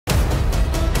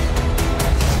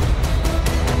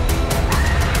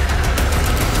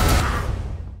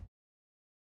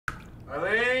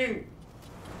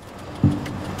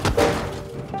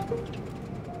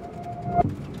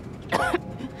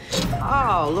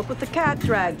Wow, look what the cat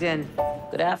dragged in.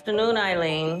 Good afternoon,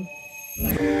 Eileen.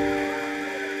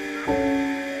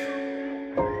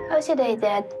 How's your day,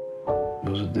 Dad? It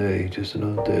was a day, just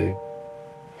another day.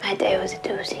 My day was a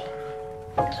doozy.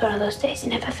 It's one of those days you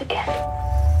never forget.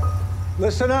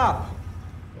 Listen up.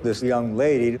 This young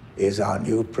lady is our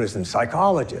new prison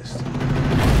psychologist.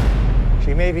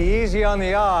 She may be easy on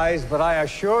the eyes, but I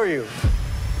assure you,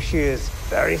 she is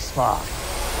very smart.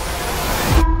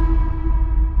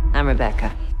 I'm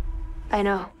Rebecca. I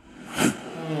know.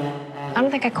 I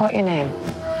don't think I caught your name.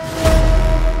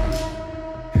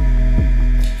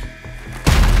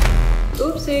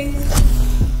 Oopsie.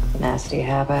 Nasty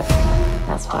habit.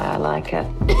 That's why I like it.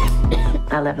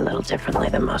 I live a little differently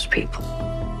than most people.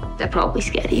 They're probably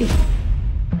scared of you.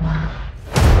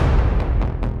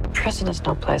 Prison is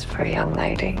no place for a young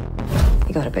lady.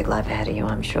 You got a big life ahead of you,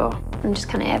 I'm sure. I'm just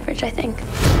kind of average, I think.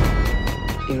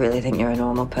 You really think you're a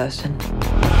normal person?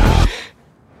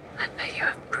 I bet you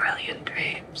have brilliant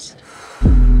dreams.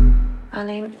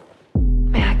 Eileen,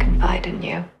 may I confide in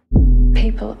you?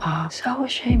 People are so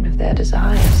ashamed of their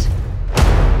desires.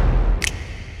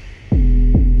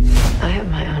 I have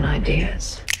my own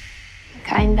ideas.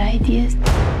 Kind ideas.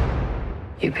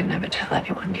 You can never tell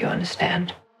anyone, do you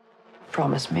understand?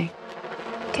 Promise me.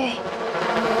 Okay.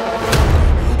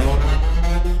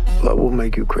 Love will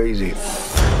make you crazy.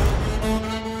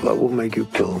 Love will make you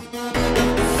kill.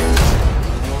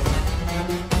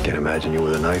 Can't imagine you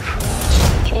with a knife.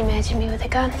 Can you imagine me with a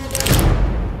gun?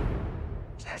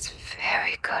 That's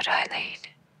very good, Eileen.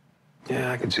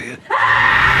 Yeah, I can see it.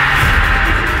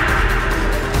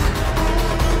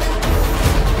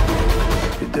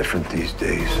 You're different these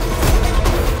days.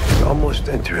 It's almost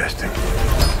interesting.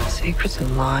 Secrets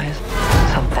and lies.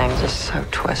 Some things are so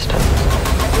twisted.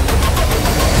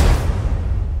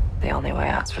 The only way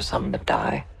out's for someone to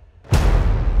die.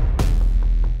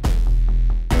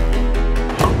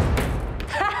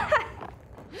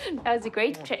 That was a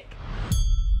great trick.